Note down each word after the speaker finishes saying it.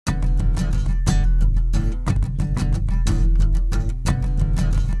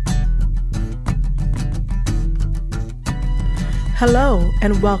Hello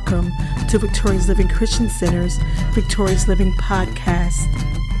and welcome to Victorious Living Christian Center's Victorious Living Podcast.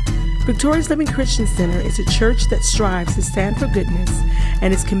 Victorious Living Christian Center is a church that strives to stand for goodness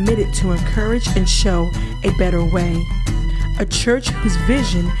and is committed to encourage and show a better way. A church whose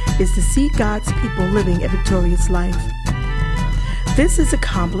vision is to see God's people living a victorious life. This is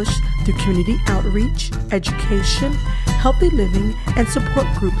accomplished through community outreach, education, healthy living, and support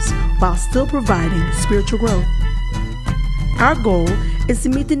groups while still providing spiritual growth. Our goal is to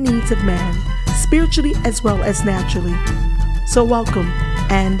meet the needs of man, spiritually as well as naturally. So welcome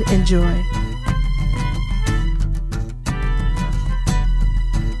and enjoy.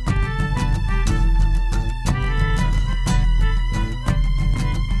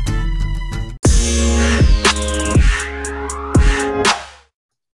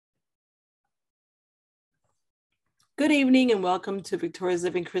 Good evening and welcome to Victorious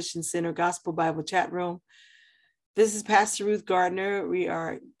Living Christian Center Gospel Bible Chat Room. This is Pastor Ruth Gardner. We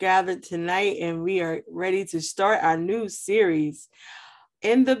are gathered tonight and we are ready to start our new series,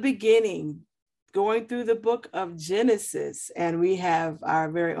 In the Beginning, going through the book of Genesis. And we have our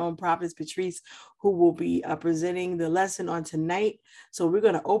very own prophetess Patrice, who will be presenting the lesson on tonight. So we're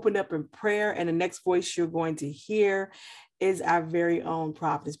going to open up in prayer, and the next voice you're going to hear is our very own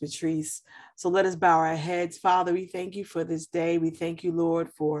prophetess Patrice. So let us bow our heads. Father, we thank you for this day. We thank you, Lord,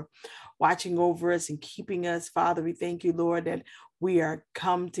 for watching over us and keeping us. Father, we thank you, Lord, that we are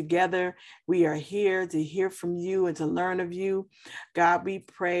come together. We are here to hear from you and to learn of you. God, we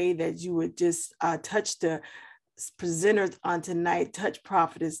pray that you would just touch the presenters on tonight, touch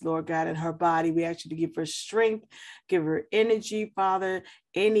prophetess, Lord God, in her body. We ask you to give her strength, give her energy, Father.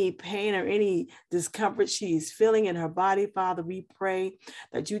 Any pain or any discomfort she is feeling in her body, Father, we pray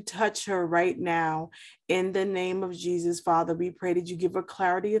that you touch her right now in the name of Jesus. Father, we pray that you give her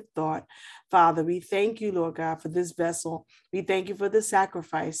clarity of thought. Father, we thank you, Lord God, for this vessel. We thank you for the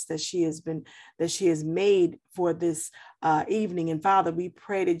sacrifice that she has made for this evening. And Father, we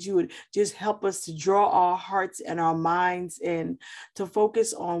pray that you would just help us to draw our hearts and our minds in, to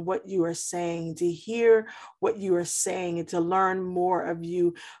focus on what you are saying, to hear what you are saying, and to learn more of you.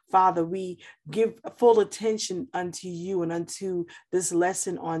 Father, we give full attention unto you and unto this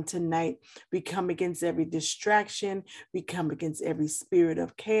lesson on tonight. We come against every distraction. We come against every spirit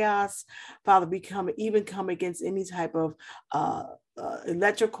of chaos. Father, we come against any type of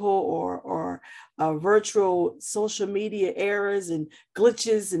electrical or virtual social media errors and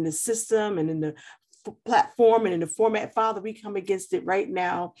glitches in the system and in the platform and in the format. Father, we come against it right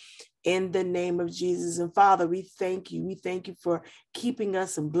now in the name of Jesus. And Father, we thank you. We thank you for keeping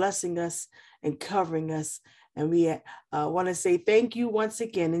us and blessing us and covering us. And we want to say thank you once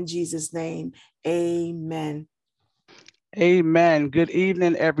again in Jesus' name. Amen. Amen. Good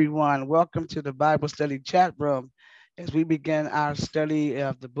evening, everyone. Welcome to the Bible Study Chat Room as we begin our study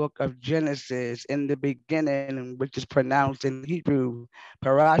of the book of Genesis, in the beginning, which is pronounced in Hebrew,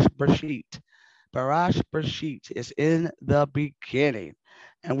 Parash Bereshit. Parash Bereshit is in the beginning.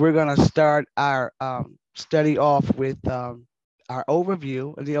 And we're going to start our study off with our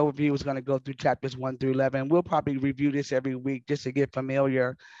overview. And the overview is going to go through chapters 1 through 11. We'll probably review this every week just to get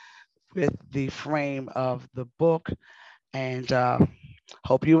familiar with the frame of the book. And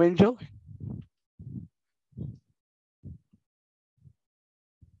hope you enjoy.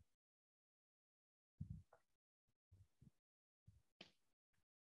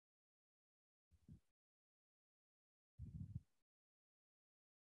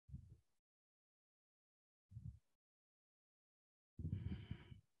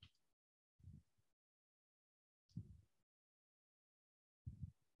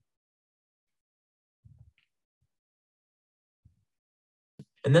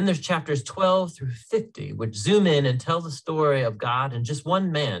 And then there's chapters 12 through 50, which zoom in and tell the story of God and just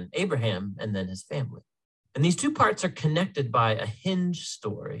one man, Abraham, and then his family. And these two parts are connected by a hinge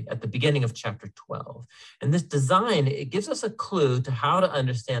story at the beginning of chapter 12. And this design, it gives us a clue to how to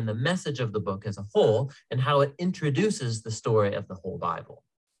understand the message of the book as a whole and how it introduces the story of the whole Bible.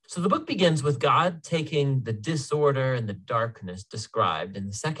 So the book begins with God taking the disorder and the darkness described in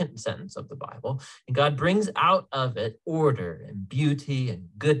the second sentence of the Bible, and God brings out of it order and beauty and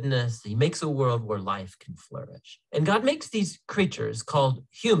goodness. He makes a world where life can flourish. And God makes these creatures called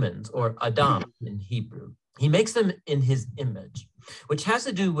humans, or Adam in Hebrew. He makes them in his image, which has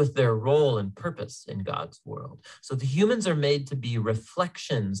to do with their role and purpose in God's world. So the humans are made to be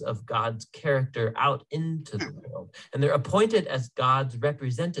reflections of God's character out into the world, and they're appointed as God's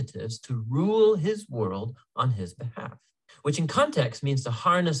representatives to rule his world on his behalf, which in context means to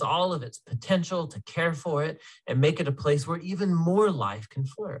harness all of its potential, to care for it, and make it a place where even more life can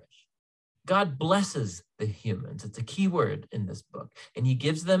flourish. God blesses the humans. It's a key word in this book. And he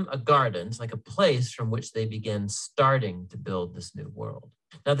gives them a garden. It's like a place from which they begin starting to build this new world.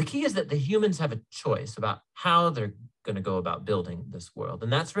 Now, the key is that the humans have a choice about how they're going to go about building this world.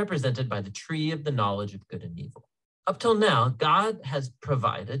 And that's represented by the tree of the knowledge of good and evil. Up till now, God has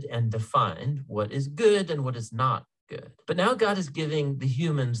provided and defined what is good and what is not good. But now God is giving the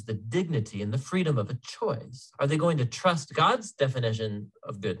humans the dignity and the freedom of a choice. Are they going to trust God's definition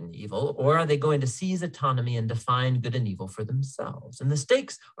of good and evil, or are they going to seize autonomy and define good and evil for themselves? And the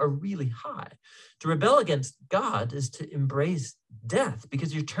stakes are really high. To rebel against God is to embrace death,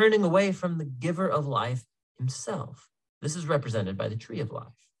 because you're turning away from the giver of life himself. This is represented by the tree of life.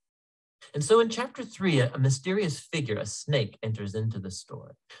 And so in chapter 3, a mysterious figure, a snake, enters into the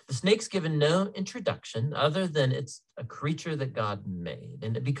story. The snake's given no introduction other than it's a creature that God made.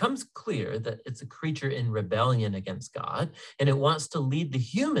 And it becomes clear that it's a creature in rebellion against God, and it wants to lead the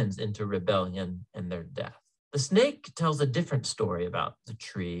humans into rebellion and their death. The snake tells a different story about the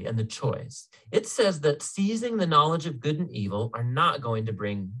tree and the choice. It says that seizing the knowledge of good and evil are not going to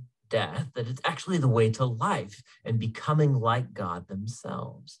bring death, that it's actually the way to life and becoming like God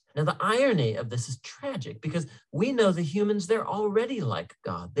themselves. Now, the irony of this is tragic, because we know the humans, they're already like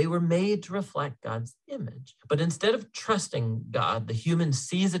God. They were made to reflect God's image. But instead of trusting God, the humans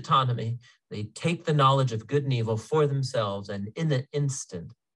seize autonomy. They take the knowledge of good and evil for themselves, and in an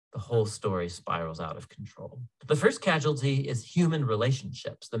instant, the whole story spirals out of control. The first casualty is human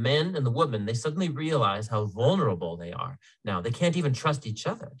relationships. The man and the woman, they suddenly realize how vulnerable they are. Now, they can't even trust each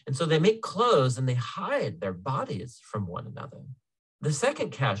other. And so they make clothes and they hide their bodies from one another. The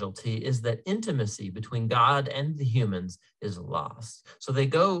second casualty is that intimacy between God and the humans is lost. So they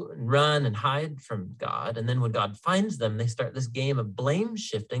go and run and hide from God. And then when God finds them, they start this game of blame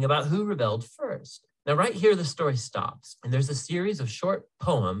shifting about who rebelled first. Now, right here, the story stops, and there's a series of short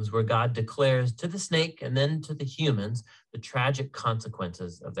poems where God declares to the snake and then to the humans the tragic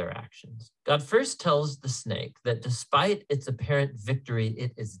consequences of their actions. God first tells the snake that despite its apparent victory,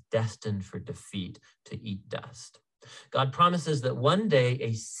 it is destined for defeat, to eat dust. God promises that one day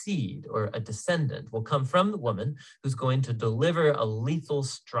a seed or a descendant will come from the woman who's going to deliver a lethal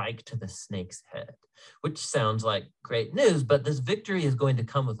strike to the snake's head, which sounds like great news, but this victory is going to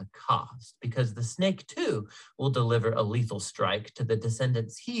come with a cost, because the snake too will deliver a lethal strike to the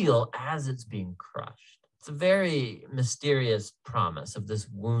descendant's heel as it's being crushed. It's a very mysterious promise of this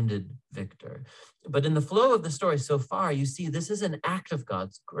wounded victor. But in the flow of the story so far, you see this is an act of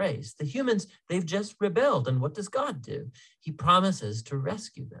God's grace. The humans, they've just rebelled. And what does God do? He promises to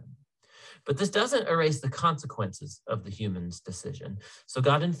rescue them. But this doesn't erase the consequences of the humans' decision. So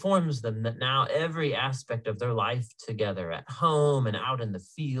God informs them that now every aspect of their life together, at home and out in the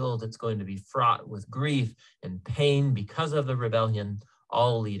field, it's going to be fraught with grief and pain because of the rebellion,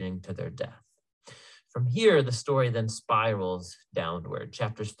 all leading to their death. From here, the story then spirals downward.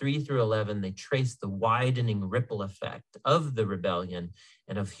 Chapters 3 through 11, they trace the widening ripple effect of the rebellion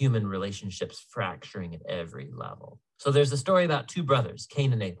and of human relationships fracturing at every level. So there's a story about two brothers,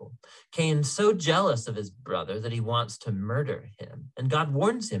 Cain and Abel. Cain's so jealous of his brother that he wants to murder him. And God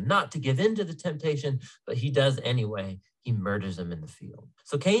warns him not to give in to the temptation, but he does anyway. He murders him in the field.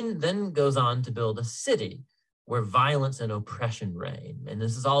 So Cain then goes on to build a city where violence and oppression reign. And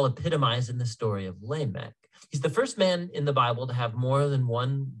this is all epitomized in the story of Lamech. He's the first man in the Bible to have more than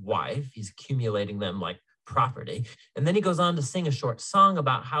one wife. He's accumulating them like property. And then he goes on to sing a short song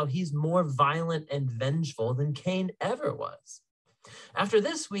about how he's more violent and vengeful than Cain ever was. After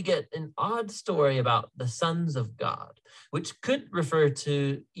this, we get an odd story about the sons of God, which could refer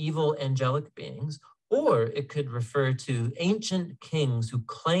to evil angelic beings, or it could refer to ancient kings who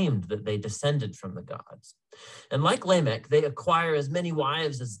claimed that they descended from the gods. And like Lamech, they acquire as many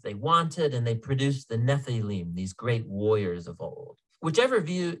wives as they wanted, and they produce the Nephilim, these great warriors of old. Whichever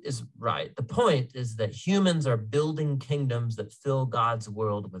view is right, the point is that humans are building kingdoms that fill God's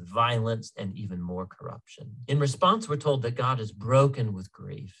world with violence and even more corruption. In response, we're told that God is broken with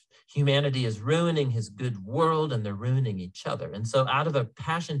grief. Humanity is ruining his good world, and they're ruining each other. And so out of a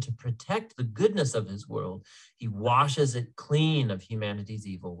passion to protect the goodness of his world, he washes it clean of humanity's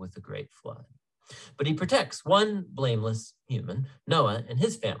evil with the great flood. But he protects one blameless human, Noah, and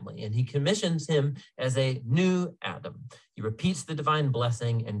his family, and he commissions him as a new Adam. He repeats the divine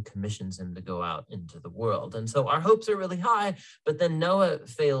blessing and commissions him to go out into the world. And so our hopes are really high, but then Noah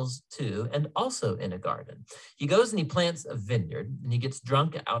fails too, and also in a garden. He goes and he plants a vineyard, and he gets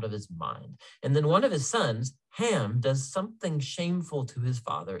drunk out of his mind. And then one of his sons, Ham, does something shameful to his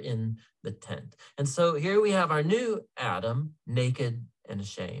father in the tent. And so here we have our new Adam, naked and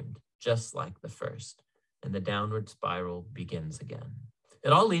ashamed, just like the first, and the downward spiral begins again.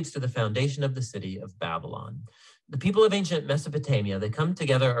 It all leads to the foundation of the city of Babylon. The people of ancient Mesopotamia, they come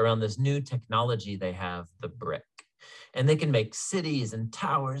together around this new technology they have, the brick. And they can make cities and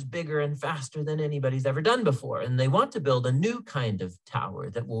towers bigger and faster than anybody's ever done before. And they want to build a new kind of tower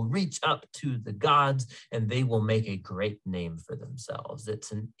that will reach up to the gods, and they will make a great name for themselves.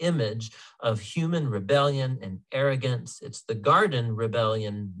 It's an image of human rebellion and arrogance. It's the garden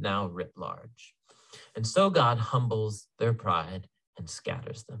rebellion now writ large. And so God humbles their pride and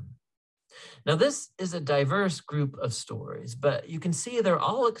scatters them. Now, this is a diverse group of stories, but you can see they're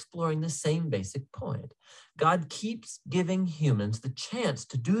all exploring the same basic point. God keeps giving humans the chance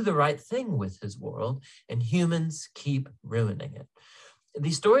to do the right thing with his world, and humans keep ruining it.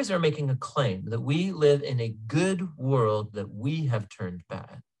 These stories are making a claim that we live in a good world that we have turned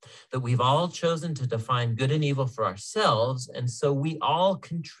bad, that we've all chosen to define good and evil for ourselves, and so we all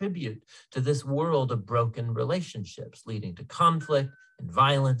contribute to this world of broken relationships, leading to conflict and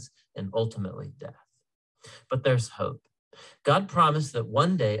violence and ultimately death. But there's hope. God promised that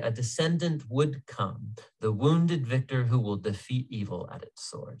one day a descendant would come, the wounded victor who will defeat evil at its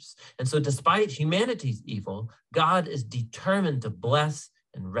source. And so despite humanity's evil, God is determined to bless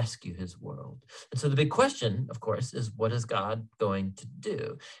and rescue his world. And so the big question, of course, is what is God going to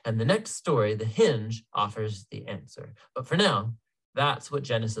do? And the next story, The Hinge, offers the answer. But for now, that's what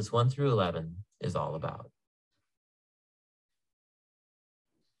Genesis 1 through 11 is all about.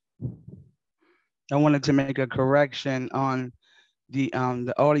 I wanted to make a correction on the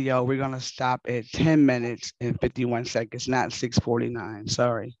audio. We're gonna stop at 10 minutes and 51 seconds, not 6:49.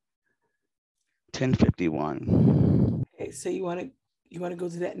 Sorry, 10:51. Okay, so you want to go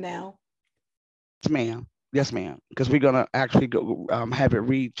to that now? Yes, ma'am. Yes, ma'am. Because we're gonna actually go have it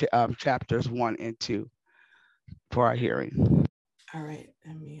read chapters 1 and 2 for our hearing. All right.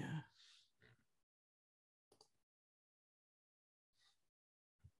 Let me.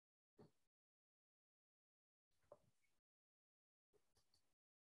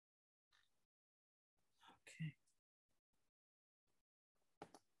 Okay.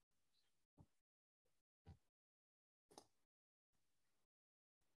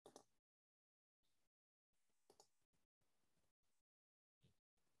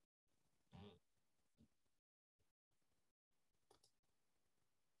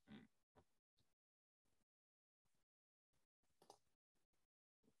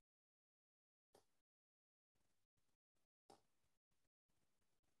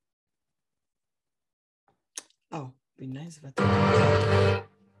 Oh, be nice if I thought.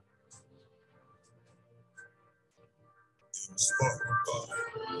 Inspired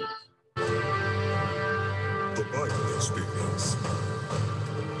by the Bible Experience.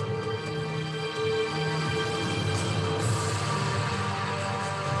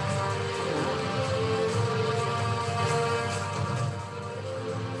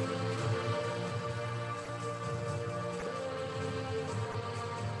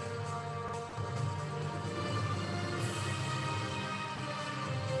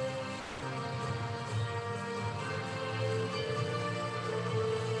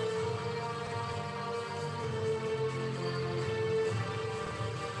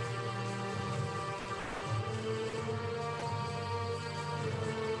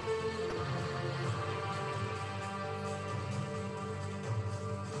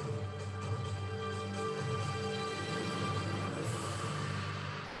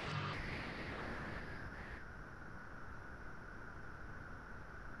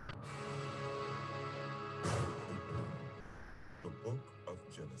 The Book of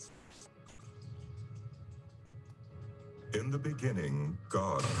Genesis. In the beginning,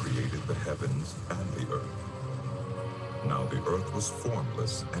 God created the heavens and the earth. Now the earth was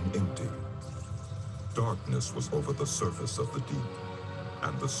formless and empty. Darkness was over the surface of the deep,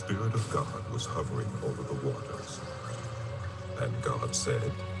 and the Spirit of God was hovering over the waters. And God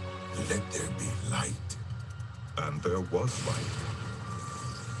said, "Let there be light." And there was light.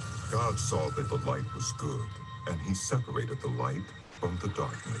 God saw that the light was good, and he separated the light from the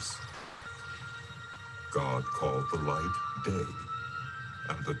darkness. God called the light day,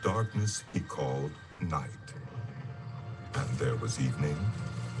 and the darkness he called night. And there was evening,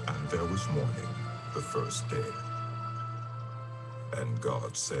 and there was morning, the first day. And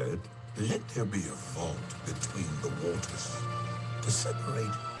God said, "Let there be a vault between the waters, to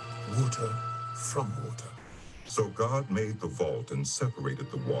separate water from water." So God made the vault and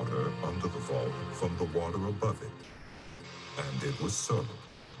separated the water under the vault from the water above it. And it was so.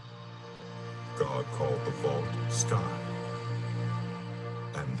 God called the vault sky.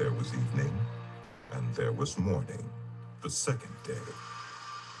 And there was evening, and there was morning, the second day.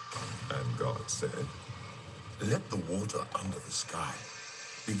 And God said, "Let the water under the sky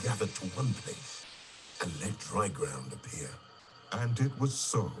be gathered to one place, and let dry ground appear. And it was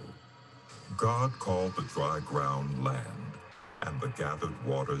so. God called the dry ground land, and the gathered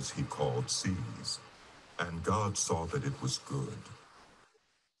waters he called seas. And God saw that it was good.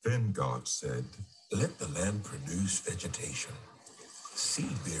 Then God said, Let the land produce vegetation,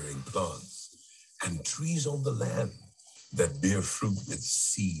 seed-bearing plants, and trees on the land that bear fruit with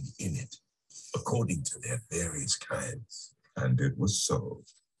seed in it, according to their various kinds. And it was so.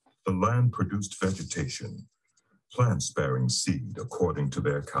 The land produced vegetation, plants bearing seed according to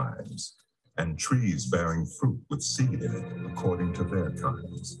their kinds, and trees bearing fruit with seed in it according to their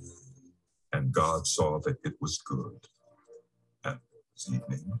kinds. And God saw that it was good. And it was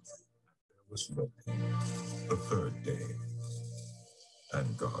evening, and there was morning, the third day.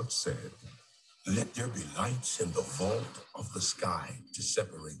 And God said, Let there be lights in the vault of the sky to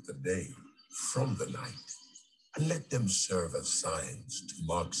separate the day from the night, and let them serve as signs to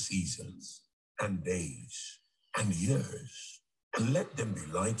mark seasons and days and years. And let them be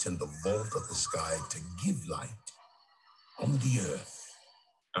lights in the vault of the sky to give light on the earth.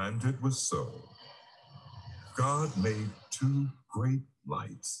 And it was so. God made two great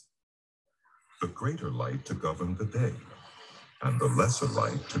lights, the greater light to govern the day, and the lesser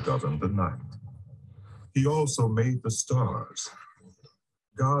light to govern the night. He also made the stars.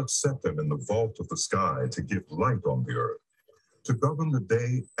 God set them in the vault of the sky to give light on the earth, to govern the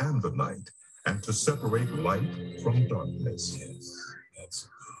day and the night, and to separate light from darkness.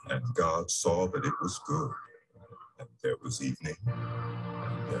 And God saw that it was good. And there was evening,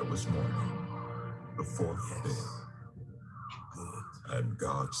 and there was morning, the fourth day. And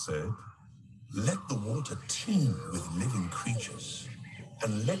God said, Let the water teem with living creatures,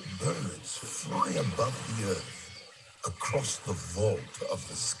 and let birds fly above the earth across the vault of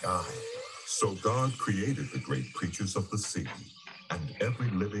the sky. So God created the great creatures of the sea, and every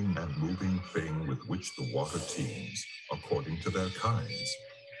living and moving thing with which the water teems, according to their kinds,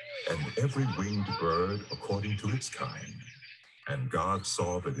 and every winged bird according to its kind. And God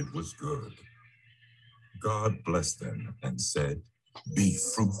saw that it was good. God blessed them and said, Be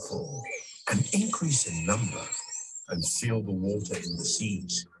fruitful and increase in number, and fill the water in the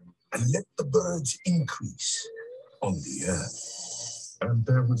seas, and let the birds increase on the earth. And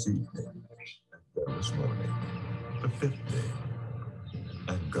there was evening, and there was morning, the fifth day.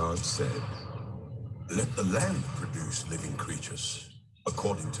 And God said, Let the land produce living creatures,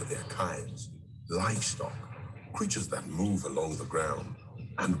 according to their kinds, livestock, creatures that move along the ground,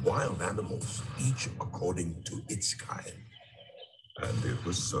 and wild animals, each according to its kind. And it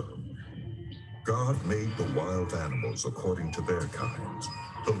was so. God made the wild animals according to their kinds,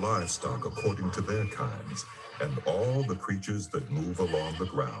 the livestock according to their kinds, and all the creatures that move along the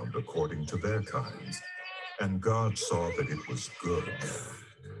ground according to their kinds. And God saw that it was good.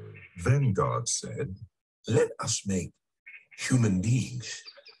 Then God said, Let us make human beings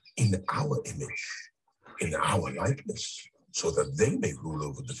in our image, in our likeness, so that they may rule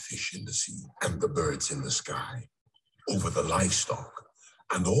over the fish in the sea and the birds in the sky, over the livestock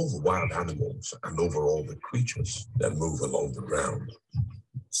and all the wild animals, and over all the creatures that move along the ground.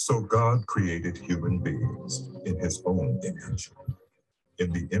 So God created human beings in his own image.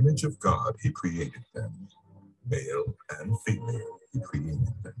 In the image of God he created them. Male and female he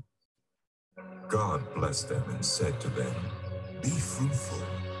created them. God blessed them and said to them, Be fruitful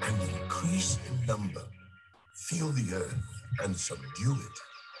and increase in number. Fill the earth and subdue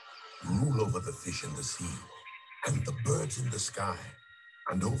it. Rule over the fish in the sea and the birds in the sky,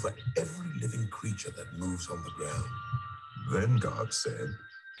 and over every living creature that moves on the ground. Then God said,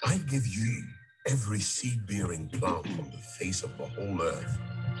 I give you every seed-bearing plant on the face of the whole earth,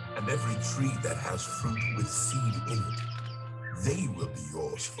 and every tree that has fruit with seed in it. They will be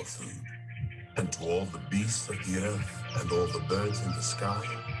yours for food. And to all the beasts of the earth, and all the birds in the sky,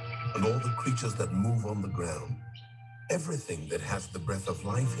 and all the creatures that move on the ground, everything that has the breath of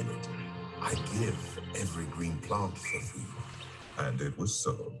life in it, I give every green plant for food. And it was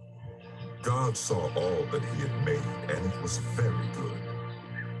so. God saw all that he had made, and it was very good.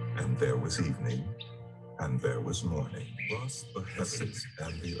 And there was evening, and there was morning. Thus the heavens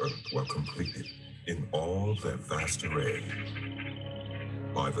and the earth were completed in all their vast array.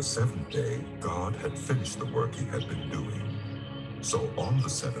 By the seventh day, God had finished the work he had been doing. So on the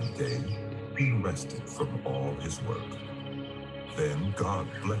seventh day, he rested from all his work. Then God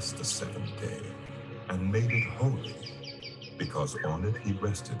blessed the seventh day and made it holy, because on it he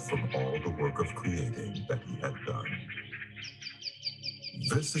rested from all the work of creating that he had done.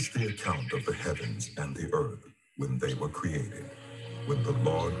 This is the account of the heavens and the earth when they were created, when the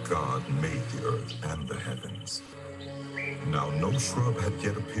Lord God made the earth and the heavens. Now no shrub had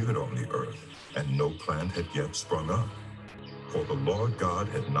yet appeared on the earth, and no plant had yet sprung up. For the Lord God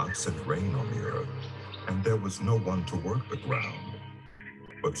had not sent rain on the earth, and there was no one to work the ground.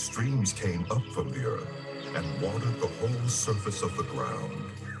 But streams came up from the earth, and watered the whole surface of the ground.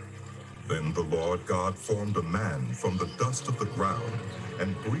 Then the Lord God formed a man from the dust of the ground,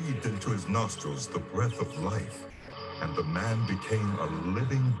 and breathed into his nostrils the breath of life, and the man became a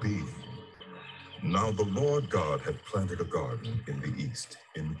living being. Now the Lord God had planted a garden in the east,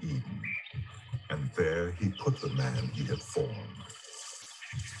 in Eden, and there he put the man he had formed.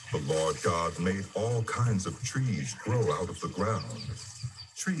 The Lord God made all kinds of trees grow out of the ground,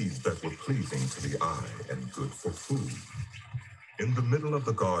 trees that were pleasing to the eye and good for food. In the middle of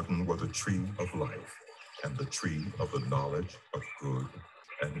the garden were the tree of life and the tree of the knowledge of good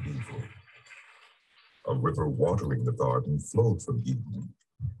and evil. A river watering the garden flowed from Eden.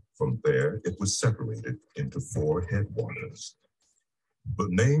 From there it was separated into 4 headwaters. The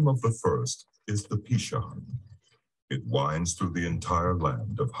name of the first is the Pishon. It winds through the entire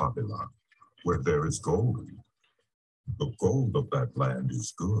land of Havilah, where there is gold. The gold of that land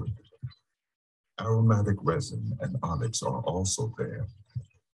is good. Aromatic resin and onyx are also there.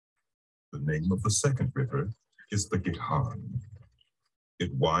 The name of the second river is the Gihon.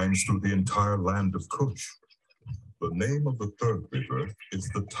 It winds through the entire land of Cush. The name of the third river is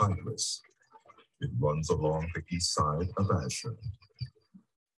the Tigris. It runs along the east side of Asher.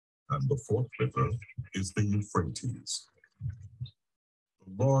 And the fourth river is the Euphrates.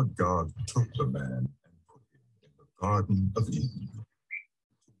 The Lord God took the man and put him in the Garden of Eden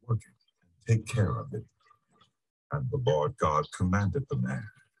to work it and take care of it. And the Lord God commanded the man,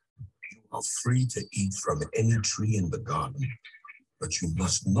 You are free to eat from any tree in the garden, but you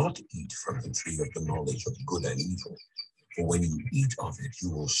must not eat from the tree of the knowledge of good and evil. For when you eat of it,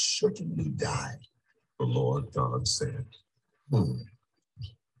 you will certainly die. The Lord God said,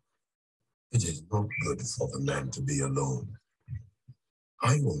 It is not good for the man to be alone.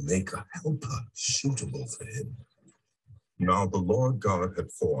 I will make a helper suitable for him. Now the Lord God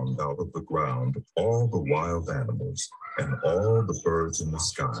had formed out of the ground all the wild animals and all the birds in the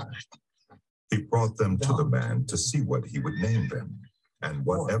sky. He brought them to the man to see what he would name them. And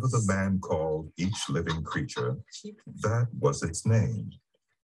whatever the man called each living creature, that was its name.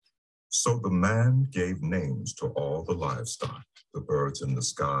 So the man gave names to all the livestock, the birds in the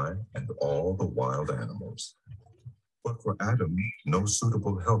sky, and all the wild animals. But for Adam, no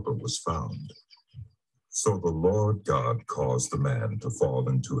suitable helper was found. So the Lord God caused the man to fall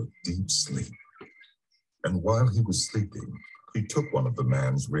into a deep sleep. And while he was sleeping, he took one of the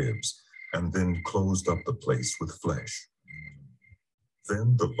man's ribs and then closed up the place with flesh.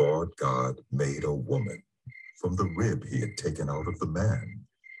 Then the Lord God made a woman from the rib he had taken out of the man,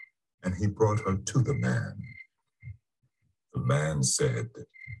 and he brought her to the man. The man said,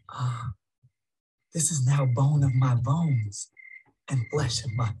 This is now bone of my bones and flesh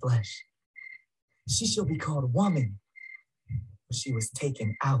of my flesh. She shall be called woman, for she was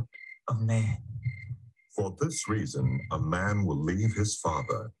taken out of man. For this reason, a man will leave his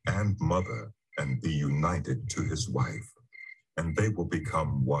father and mother and be united to his wife, and they will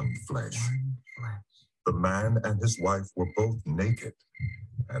become one flesh. The man and his wife were both naked,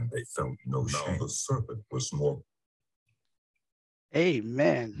 and they felt no shame. Now the serpent was more.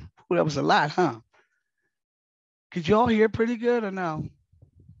 Amen. Ooh, that was a lot, huh? Could you all hear pretty good or no?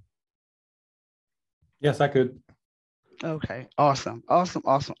 Yes, I could. Okay, awesome.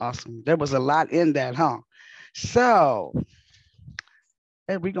 There was a lot in that, huh? So,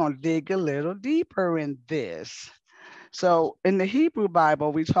 and we're going to dig a little deeper in this. So, in the Hebrew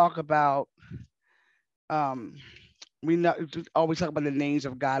Bible, we talk about, we always talk about the names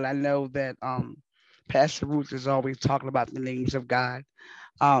of God. I know that Pastor Ruth is always talking about the names of God.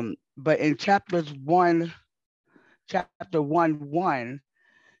 But in chapter 1:1,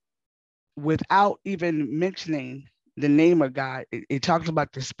 without even mentioning the name of God, it talks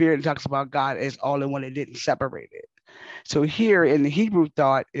about the Spirit, it talks about God as all in one. It didn't separate it. So here in the Hebrew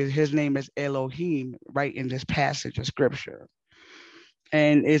thought, his name is Elohim, right in this passage of scripture.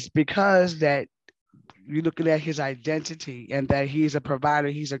 And it's because that you're looking at his identity and that he's a provider,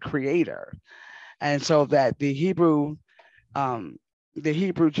 he's a creator. And so that the Hebrew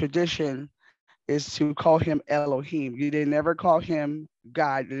tradition is to call him Elohim. They never call him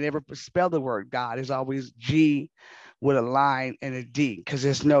God. They never spell the word God. It's always G with a line and a D, because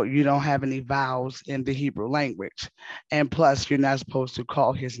you don't have any vowels in the Hebrew language. And plus, you're not supposed to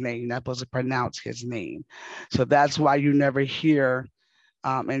call his name. You're not supposed to pronounce his name. So that's why you never hear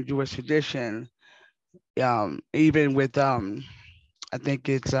in Jewish tradition, even with I think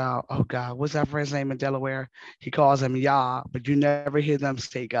it's oh God, what's our friend's name in Delaware? He calls him Yah, but you never hear them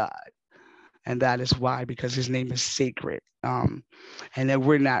say God. And that is why, because his name is sacred. And that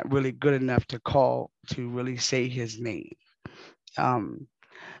we're not really good enough to really say his name.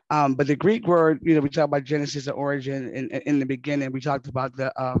 But the Greek word, we talk about Genesis, the origin in the beginning. We talked about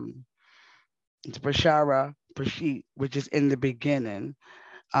the Prashara, Prashit, which is in the beginning.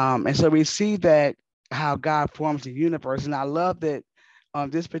 And so we see that how God forms the universe. And I love that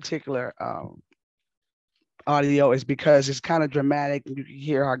this particular audio is because it's kind of dramatic. You can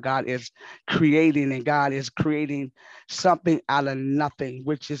hear how God is creating, and God is creating something out of nothing,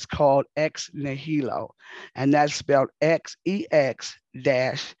 which is called ex nihilo. And that's spelled XEX-NIHILO.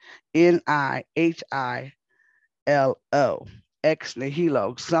 Ex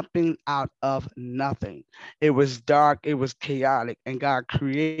nihilo, something out of nothing. It was dark, it was chaotic, and God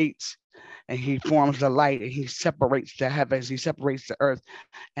creates and he forms the light, and he separates the heavens, he separates the earth,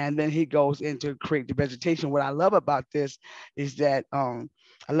 and then he goes in to create the vegetation. What I love about this is that a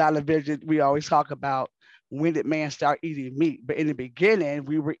lot of we always talk about, when did man start eating meat? But in the beginning,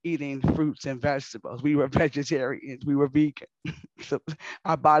 we were eating fruits and vegetables. We were vegetarians. We were vegan. So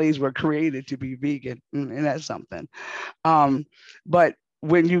our bodies were created to be vegan, and that's something. But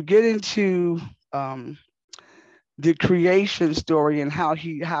when you get into the creation story and how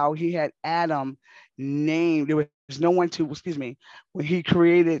he had Adam named, there was no one to, when he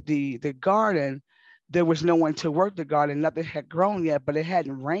created the garden, there was no one to work the garden. Nothing had grown yet, but it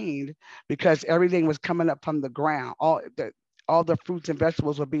hadn't rained because everything was coming up from the ground. All the fruits and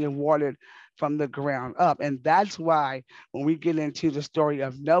vegetables were being watered from the ground up. And that's why when we get into the story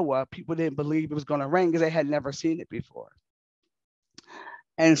of Noah, people didn't believe it was going to rain because they had never seen it before.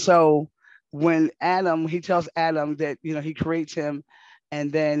 And so when he tells Adam that, he creates him,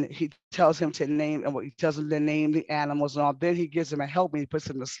 and then he tells him to name, and he tells him to name the animals and all, then he gives him a help, and he puts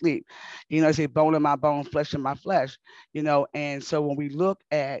him to sleep. He say, bone in my bone, flesh in my flesh, and so when we look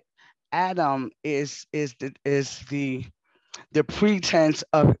at Adam is the pretense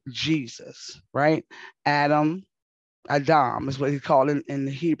of Jesus, right? Adam is what he's called in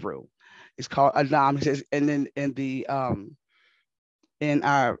the Hebrew. It's called Adam. He says, and then in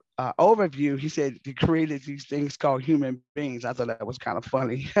our overview, he said he created these things called human beings. I thought that was kind of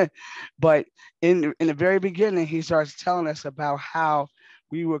funny. But in the very beginning, he starts telling us about how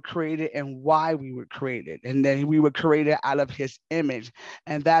we were created and why we were created. And then we were created out of his image.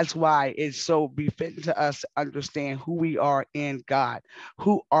 And that's why it's so befitting to us to understand who we are in God.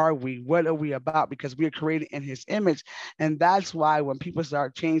 Who are we? What are we about? Because we are created in his image. And that's why when people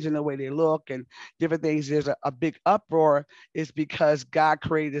start changing the way they look and different things, there's a big uproar. It's because God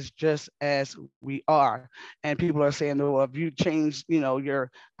created us just as we are. And people are saying, well, if you change, your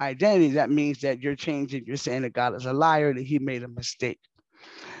identity, that means that you're changing. You're saying that God is a liar, that he made a mistake.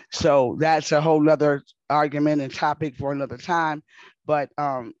 So that's a whole nother argument and topic for another time. But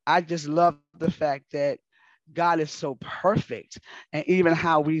I just love the fact that God is so perfect, and even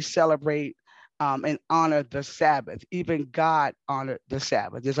how we celebrate and honor the Sabbath. Even God honored the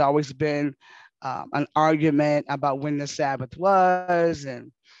Sabbath. There's always been an argument about when the Sabbath was,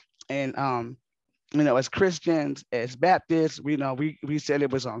 and as Christians, as Baptists, we said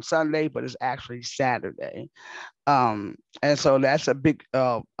it was on Sunday, but it's actually Saturday. And so that's a big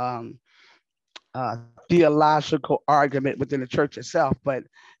theological argument within the church itself. But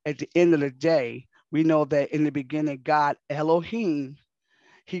at the end of the day, we know that in the beginning, God, Elohim,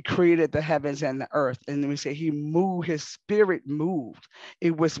 he created the heavens and the earth. And then we say he moved, his spirit moved.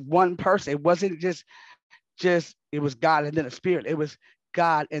 It was one person. It wasn't just it was God and then a spirit. It was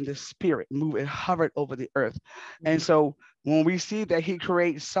God and the spirit moved and hovered over the earth. And so when we see that he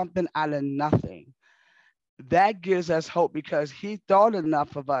creates something out of nothing, that gives us hope, because he thought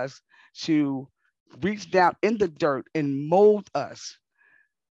enough of us to reach down in the dirt and mold us.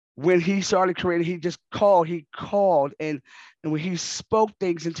 When he started creating, he called, and when he spoke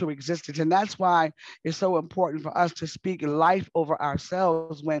things into existence. And that's why it's so important for us to speak life over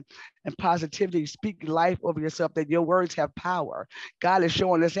ourselves, and positivity. Speak life over yourself, that your words have power. God is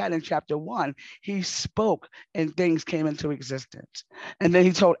showing us that in chapter 1. He spoke and things came into existence. And then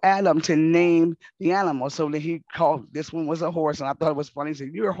he told Adam to name the animal. So that he called, this one was a horse, and I thought it was funny. He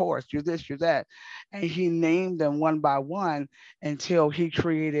said, you're a horse, you're this, you're that. And he named them one by one until he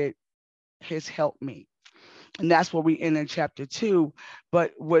created his helpmeet. And that's what we end in chapter 2.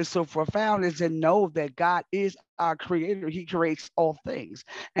 But what's so profound is to know that God is our creator. He creates all things.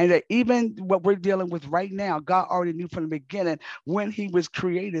 And that even what we're dealing with right now, God already knew from the beginning when he was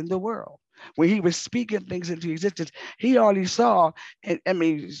creating the world. When he was speaking things into existence, he already saw. And I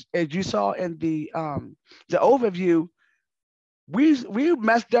mean, as you saw in the overview, We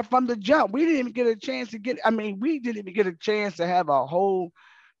messed up from the jump. We didn't even get a chance to we didn't even get a chance to have a whole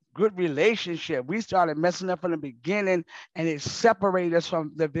good relationship. We started messing up from the beginning, and it separated us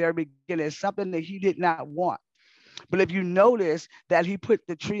from the very beginning. It's something that he did not want. But if you notice that he put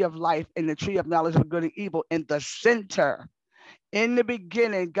the tree of life and the tree of knowledge of good and evil in the center. In the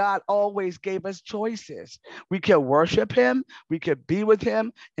beginning, God always gave us choices. We could worship him, we could be with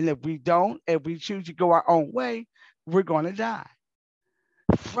him, and if we don't, if we choose to go our own way, we're going to die.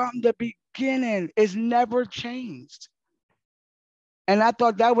 From the beginning, it's never changed. And I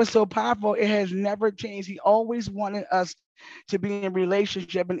thought that was so powerful. It has never changed. He always wanted us to be in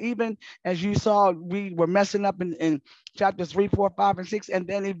relationship. And even as you saw, we were messing up in chapters 3, 4, 5, and 6. And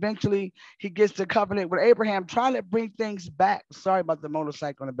then eventually he gets to covenant with Abraham, trying to bring things back. Sorry about the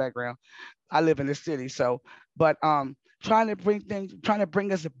motorcycle in the background. I live in the city. But trying to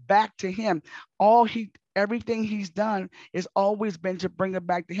bring us back to him. Everything he's done has always been to bring it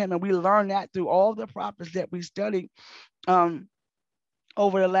back to him. And we learned that through all the prophets that we studied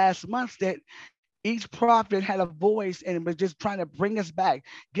over the last months, that each prophet had a voice and was just trying to bring us back,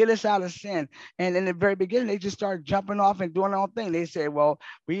 get us out of sin. And in the very beginning, they just started jumping off and doing their own thing. They said, well,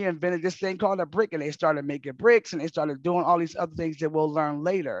 we invented this thing called a brick, and they started making bricks, and they started doing all these other things that we'll learn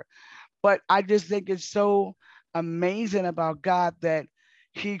later. But I just think it's so amazing about God that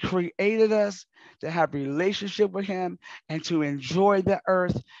he created us to have a relationship with him and to enjoy the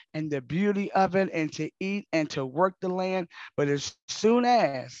earth and the beauty of it and to eat and to work the land. But as soon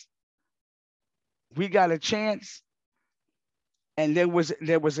as we got a chance and there was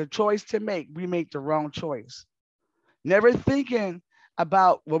a choice to make, we make the wrong choice. Never thinking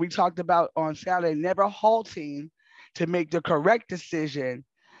about what we talked about on Saturday, never halting to make the correct decision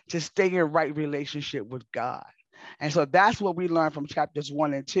to stay in right relationship with God. And so that's what we learned from chapters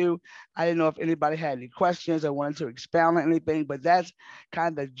 1 and 2. I didn't know if anybody had any questions or wanted to expound on anything, but that's kind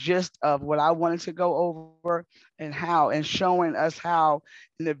of the gist of what I wanted to go over and showing us how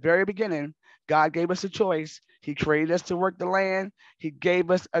in the very beginning, God gave us a choice. He created us to work the land. He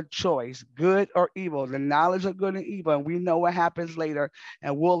gave us a choice, good or evil, the knowledge of good and evil. And we know what happens later.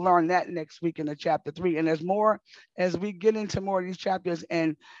 And we'll learn that next week in the chapter 3. And there's more as we get into more of these chapters,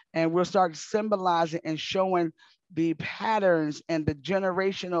 and we'll start symbolizing and showing the patterns and the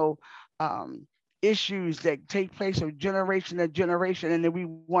generational issues that take place from generation to generation. And then we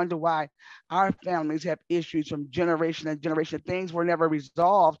wonder why our families have issues from generation to generation. Things were never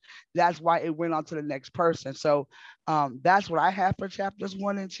resolved. That's why it went on to the next person. So that's what I have for chapters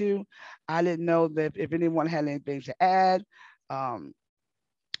 1 and 2. I didn't know that if anyone had anything to add,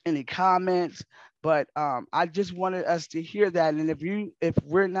 any comments, but I just wanted us to hear that. And if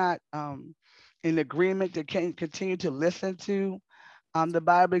we're not in agreement to continue to listen to the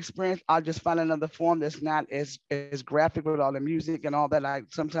Bible experience, I'll just find another form that's not as graphic with all the music and all that.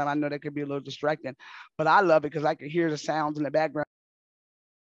 Sometimes I know that could be a little distracting, but I love it because I can hear the sounds in the background.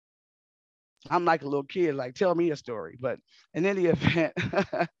 I'm like a little kid, like, tell me a story. But in any event,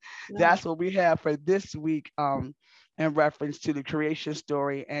 that's what we have for this week in reference to the creation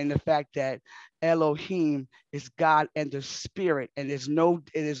story and the fact that Elohim is God and the Spirit, and it is no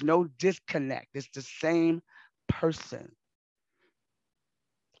disconnect. It's the same person.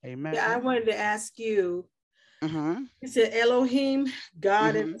 Amen. Yeah, I wanted to ask you. Mm-hmm. You said Elohim,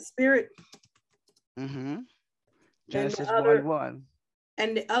 God and the Spirit. Mm-hmm. Genesis 1:1.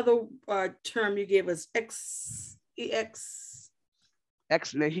 And the other term you gave us, ex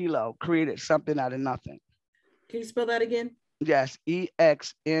nihilo, created something out of nothing. Can you spell that again? Yes,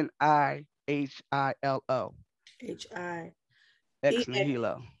 EXNIHILO. Ex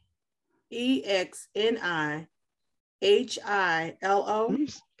nihilo. EXNIHILO.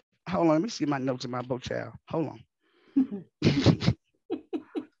 Hold on, let me see my notes in my book, child. Hold on.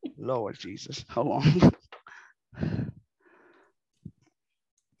 Lord Jesus, hold on.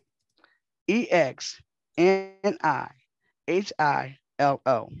 EXNIHILO.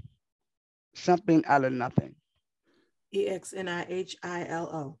 Something out of nothing.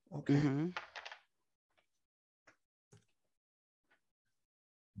 EXNIHILO. Okay. Mm-hmm.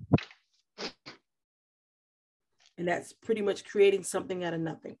 And that's pretty much creating something out of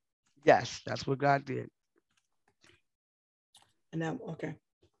nothing. Yes, that's what God did. And now, okay.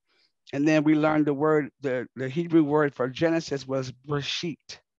 And then we learned the word, the Hebrew word for Genesis was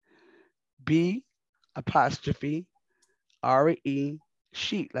Bereshit. B', R-E,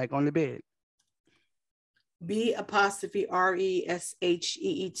 sheet, like on the bed. B', RESHEET.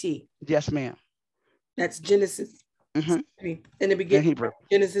 Yes, ma'am. That's Genesis. Mm-hmm. In the beginning. In Hebrew.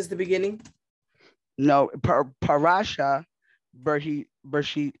 Genesis, the beginning. No, Parasha,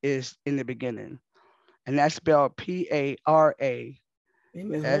 Bereshit is in the beginning. and that's spelled P-A-R-A-S. Wait a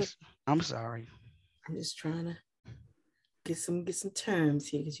minute, I'm sorry. I'm just trying to get some terms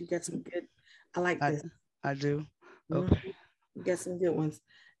here because you got some good. I like this. I do. Okay. You got some good ones.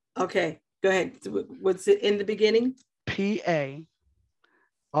 Okay, go ahead. What's it in the beginning? P-A-R-A-S-H-A-H.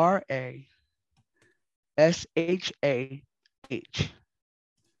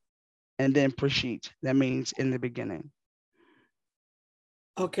 And then Prashit. That means in the beginning.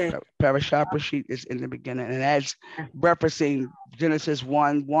 Okay. Parashat Prashit is in the beginning, and that's referencing Genesis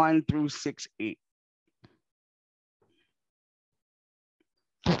 1:1 through 6:8.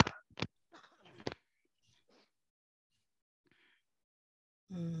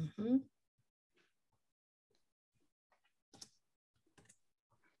 Mm-hmm.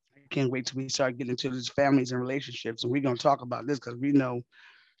 I can't wait till we start getting into these families and relationships, and we're gonna talk about this because we know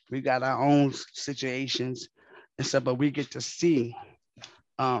we got our own situations and stuff, but we get to see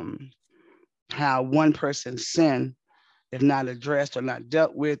how one person's sin, if not addressed or not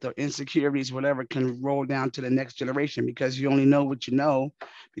dealt with, or insecurities, whatever, can roll down to the next generation, because you only know what you know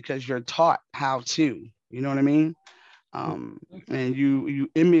because you're taught how to. You know what I mean? And you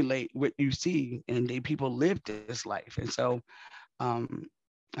emulate what you see, and people live this life, and so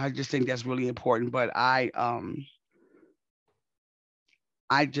I just think that's really important. But I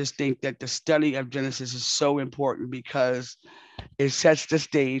just think that the study of Genesis is so important because it sets the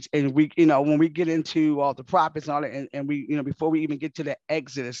stage. And we, when we get into all the prophets and all that, and we, before we even get to the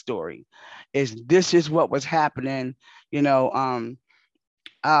Exodus story, this is what was happening. I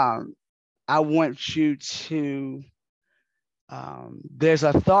want you to, there's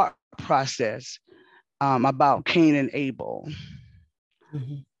a thought process about Cain and Abel.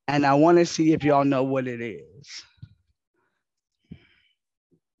 Mm-hmm. And I want to see if y'all know what it is.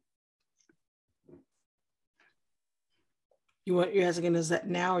 You're asking us that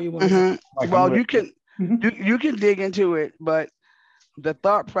now, or you want? Mm-hmm. Well, you can you can dig into it, but the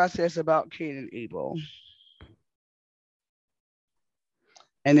thought process about Cain and Abel,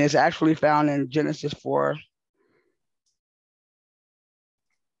 and it's actually found in Genesis 4:1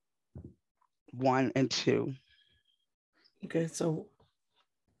 and 2. Okay, so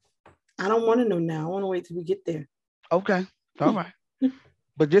I don't want to know now. I want to wait till we get there. Okay, all right.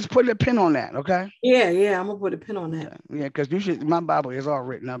 But just put a pin on that, okay? Yeah, I'm gonna put a pin on that. Yeah, because you should. My Bible is all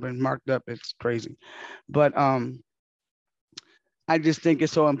written up and marked up. It's crazy, but I just think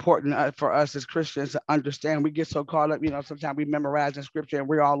it's so important for us as Christians to understand. We get so caught up, sometimes we memorize in scripture and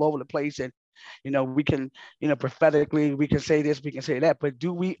we're all over the place, and we can, prophetically we can say this, we can say that, but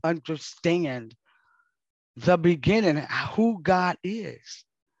do we understand the beginning, who God is,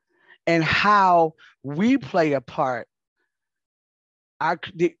 and how we play a part?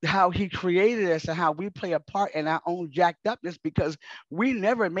 How he created us and how we play a part in our own jacked upness, because we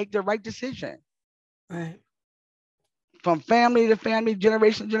never make the right decision. Right. From family to family,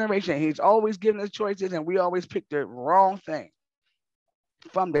 generation to generation, he's always giving us choices, and we always pick the wrong thing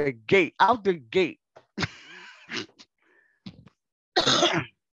from the gate, out the gate.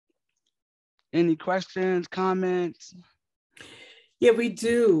 Any questions, comments? Yeah, we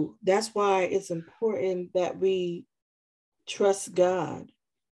do. That's why it's important that we trust God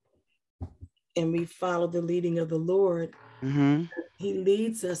and we follow the leading of the Lord. Mm-hmm. He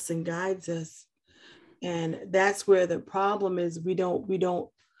leads us and guides us, and that's where the problem is. We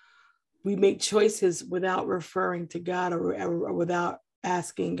make choices without referring to God or without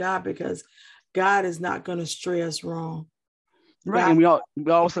asking God, because God is not going to stray us wrong. Right. God, and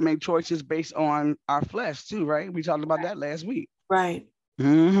we also make choices based on our flesh too, right? We talked about that last week. Right.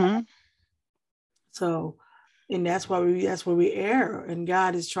 Mm-hmm. So, and that's where we err. And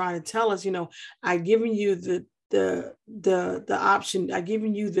God is trying to tell us, I've given you the option. I've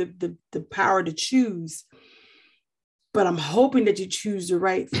given you the power to choose, but I'm hoping that you choose the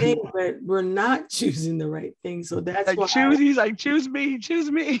right thing, but we're not choosing the right thing. So that's why he's like, choose me.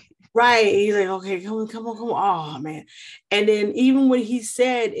 Right. He's like, okay, come on. Oh man. And then even when he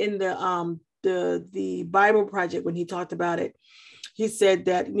said in the Bible Project, when he talked about it, he said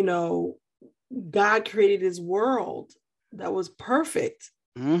that, God created his world that was perfect.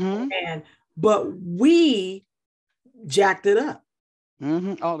 Mm-hmm. But we jacked it up.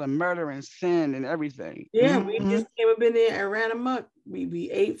 Mm-hmm. All the murder and sin and everything. Yeah, we just came up in there and ran amok.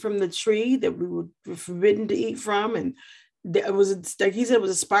 We ate from the tree that we were forbidden to eat from, and it was, like he said, it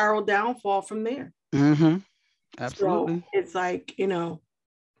was a spiral downfall from there. Mm-hmm. Absolutely. So it's like, yeah.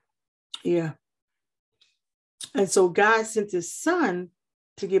 And so God sent his son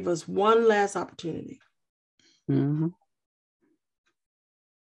to give us one last opportunity. Mm-hmm.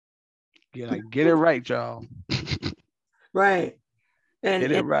 Get it right, y'all. Right.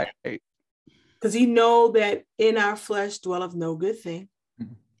 Get it right. Because he know that in our flesh dwelleth no good thing.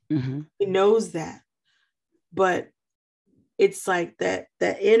 Mm-hmm. He knows that. But it's like that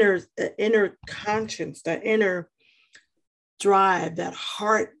inner conscience, that inner drive, that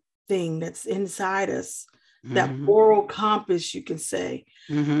heart thing that's inside us, that moral compass, you can say.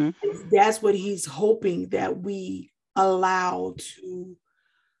 That's what he's hoping that we allow to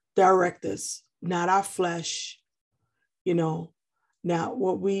direct us, not our flesh, not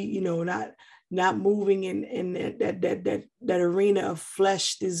what we, not moving in that arena of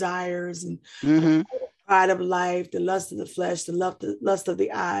flesh desires and pride of life, the lust of the flesh, the lust of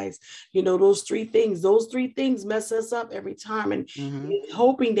the eyes, those three things mess us up every time. And he's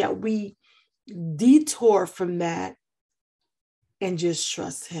hoping that we detour from that and just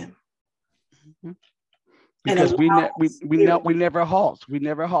trust him. Because we never halt. We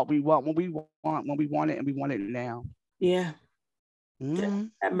never halt. We want what we want when we want it, and we want it now. Yeah.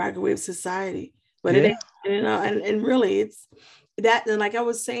 That microwave society. But it ain't, and really it's that. And like I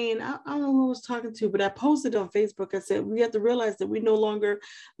was saying, I don't know who I was talking to, but I posted on Facebook. I said, we have to realize that we no longer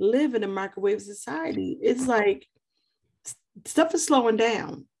live in a microwave society. It's like stuff is slowing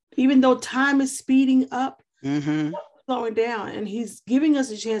down. Even though time is speeding up, slowing down. And he's giving us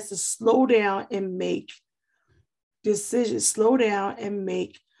a chance to slow down and make decisions, slow down and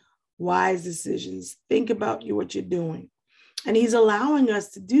make wise decisions. Think about what you're doing. And he's allowing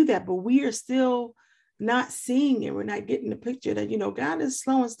us to do that, but we are still not seeing it. We're not getting the picture that, God is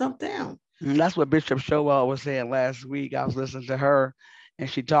slowing stuff down. And that's what Bishop Showell was saying last week. I was listening to her, and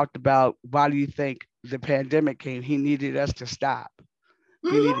she talked about, why do you think the pandemic came? He needed us to stop.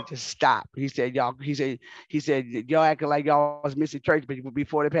 He needed to stop. He said, y'all acting like y'all was missing church, but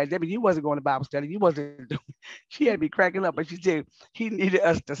before the pandemic, you wasn't going to Bible study. You wasn't doing. She had me cracking up, but she said he needed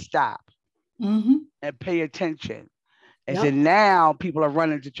us to stop and pay attention. And so now people are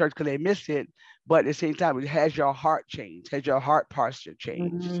running to church because they miss it. But at the same time, has your heart changed? Has your heart posture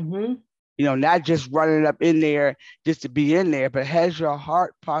changed? Not just running up in there just to be in there, but has your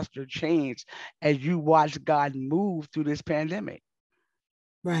heart posture changed as you watch God move through this pandemic?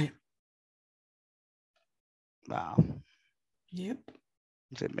 Right. Wow. Yep.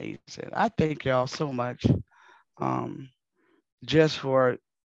 It's amazing. I thank y'all so much just for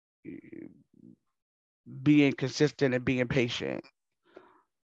being consistent and being patient,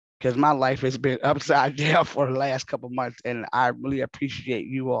 because my life has been upside down for the last couple of months, and I really appreciate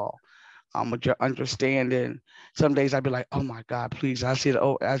you all with your understanding. Some days I'd be like, oh my God, please, I see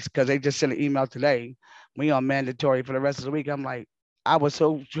because they just sent an email today. We on mandatory for the rest of the week. I'm like, I was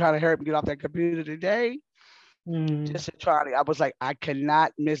so trying to hurry up and get off that computer today. Just to try to, I was like, I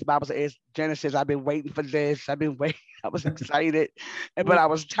cannot miss Bible study. It's Genesis. I've been waiting for this. I've been waiting. I was excited, but I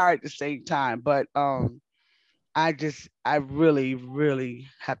was tired at the same time. But I really, really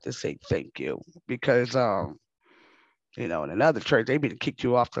have to say thank you, because in another church they be kicked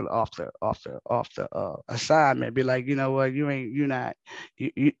you off the assignment. Be like, you know what, you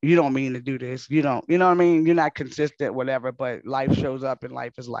don't mean to do this. You know what I mean. You're not consistent, whatever. But life shows up, and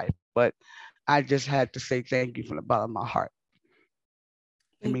life is life. But I just had to say thank you from the bottom of my heart.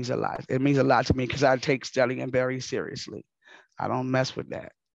 It means a lot. It means a lot to me, because I take studying very seriously. I don't mess with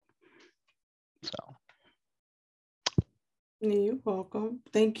that. So. You're welcome.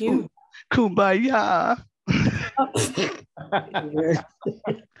 Thank you. Kumbaya.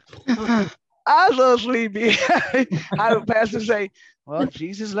 I was so sleepy. I would pastor say, well,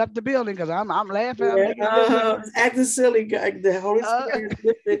 Jesus left the building, because I'm laughing. Acting silly. The Holy Spirit has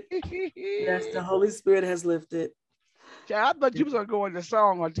lifted. Yes, the Holy Spirit has lifted. Yeah, I thought you was going to go in the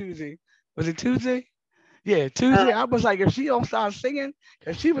song on Tuesday. Was it Tuesday? Yeah, Tuesday. I was like, if she don't start singing,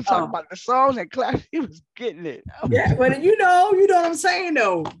 because she was talking about the songs and class, she was getting it. Yeah, but you know what I'm saying,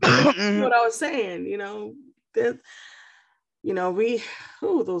 though. What I was saying, those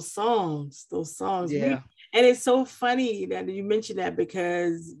songs. Yeah. And it's so funny that you mentioned that,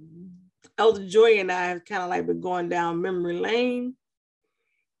 because Elder Joy and I have kind of like been going down memory lane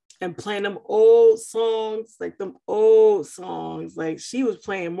and playing them old songs, like she was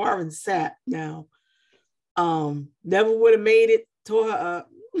playing Marvin Sapp now. Never would have made it, tore her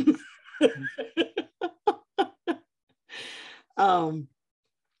up.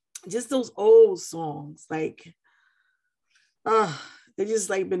 Just those old songs, like they just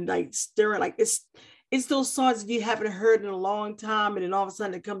like been like stirring, like it's those songs that you haven't heard in a long time, and then all of a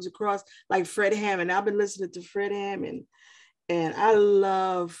sudden it comes across, like Fred Hammond. I've been listening to Fred Hammond, and I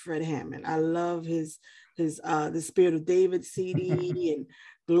love Fred Hammond. I love his The Spirit of David CD and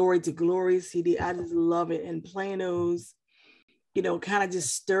Glory to Glory CD. I just love it. And playing those kind of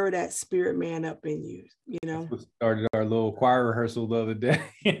just stir that spirit man up in you, That's what started our little choir rehearsal the other day.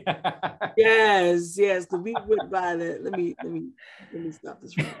 Yes. Because we went by that. Let me stop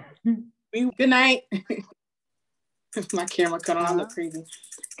this. Good night. My camera cut on. I look crazy.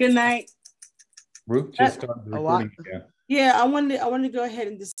 Good night. Ruth just started the recording again. Yeah, I wanted to go ahead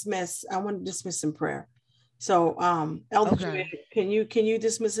and dismiss. I want to dismiss in prayer. So, Elder Joya, can you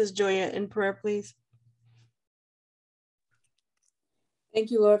dismiss us, Joya, in prayer, please?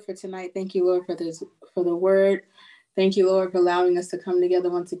 Thank you, Lord, for tonight. Thank you, Lord, for the word. Thank you, Lord, for allowing us to come together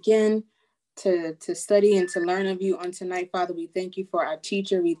once again to study and to learn of you on tonight. Father, we thank you for our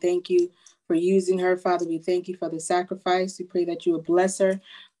teacher. We thank you for using her. Father, we thank you for the sacrifice. We pray that you would bless her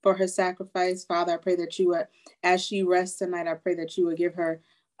for her sacrifice. Father, I pray that you would, as she rests tonight, I pray that you would give her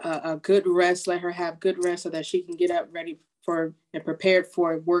a good rest. Let her have good rest so that she can get up ready for and prepared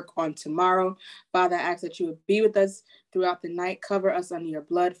for work on tomorrow. Father, I ask that you would be with us throughout the night. Cover us under your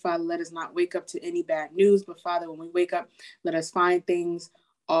blood. Father, let us not wake up to any bad news. But Father, when we wake up, let us find things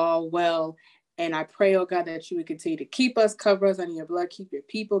all well. And I pray, oh God, that you would continue to keep us, cover us under your blood, keep your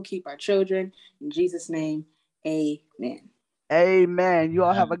people, keep our children. In Jesus' name, amen. Amen. You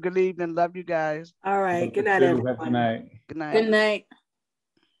all have a good evening. Love you guys. All right. Good night, everyone. Good night. Good night. Good night.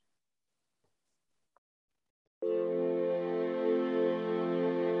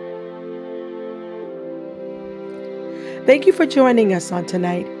 Thank you for joining us on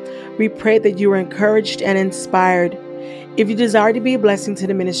tonight. We pray that you are encouraged and inspired. If you desire to be a blessing to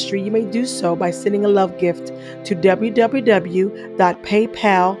the ministry, you may do so by sending a love gift to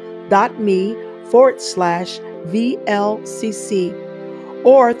www.paypal.me/VLCC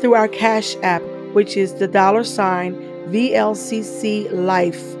or through our Cash App, which is the $VLCC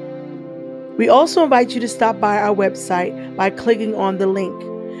Life. We also invite you to stop by our website by clicking on the link.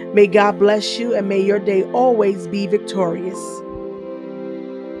 May God bless you and may your day always be victorious.